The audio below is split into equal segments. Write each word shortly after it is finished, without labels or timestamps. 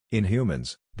In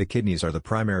humans, the kidneys are the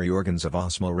primary organs of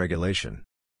osmoregulation.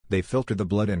 They filter the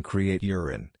blood and create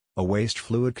urine, a waste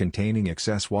fluid containing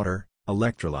excess water,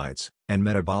 electrolytes, and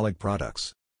metabolic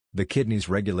products. The kidneys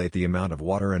regulate the amount of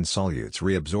water and solutes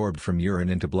reabsorbed from urine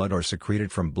into blood or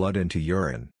secreted from blood into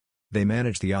urine. They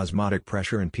manage the osmotic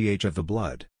pressure and pH of the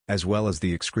blood, as well as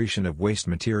the excretion of waste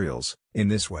materials, in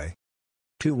this way.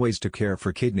 2 ways to care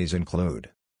for kidneys include: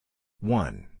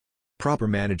 1. Proper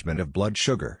management of blood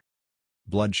sugar.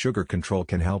 Blood sugar control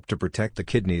can help to protect the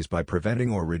kidneys by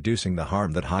preventing or reducing the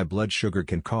harm that high blood sugar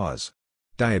can cause.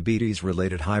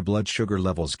 Diabetes-related high blood sugar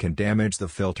levels can damage the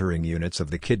filtering units of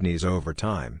the kidneys over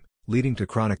time, leading to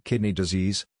chronic kidney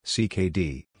disease,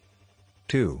 CKD.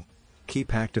 2.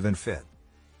 Keep active and fit.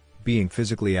 Being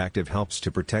physically active helps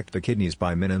to protect the kidneys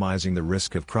by minimizing the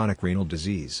risk of chronic renal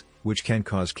disease, which can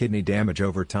cause kidney damage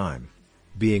over time.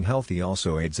 Being healthy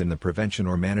also aids in the prevention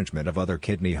or management of other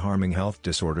kidney-harming health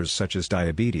disorders such as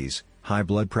diabetes, high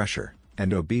blood pressure,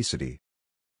 and obesity.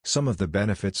 Some of the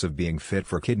benefits of being fit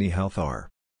for kidney health are: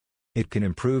 it can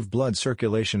improve blood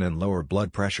circulation and lower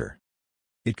blood pressure.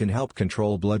 It can help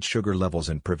control blood sugar levels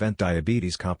and prevent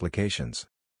diabetes complications.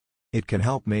 It can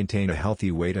help maintain a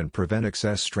healthy weight and prevent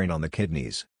excess strain on the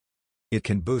kidneys. It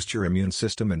can boost your immune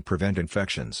system and prevent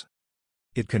infections.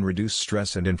 It can reduce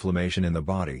stress and inflammation in the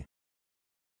body.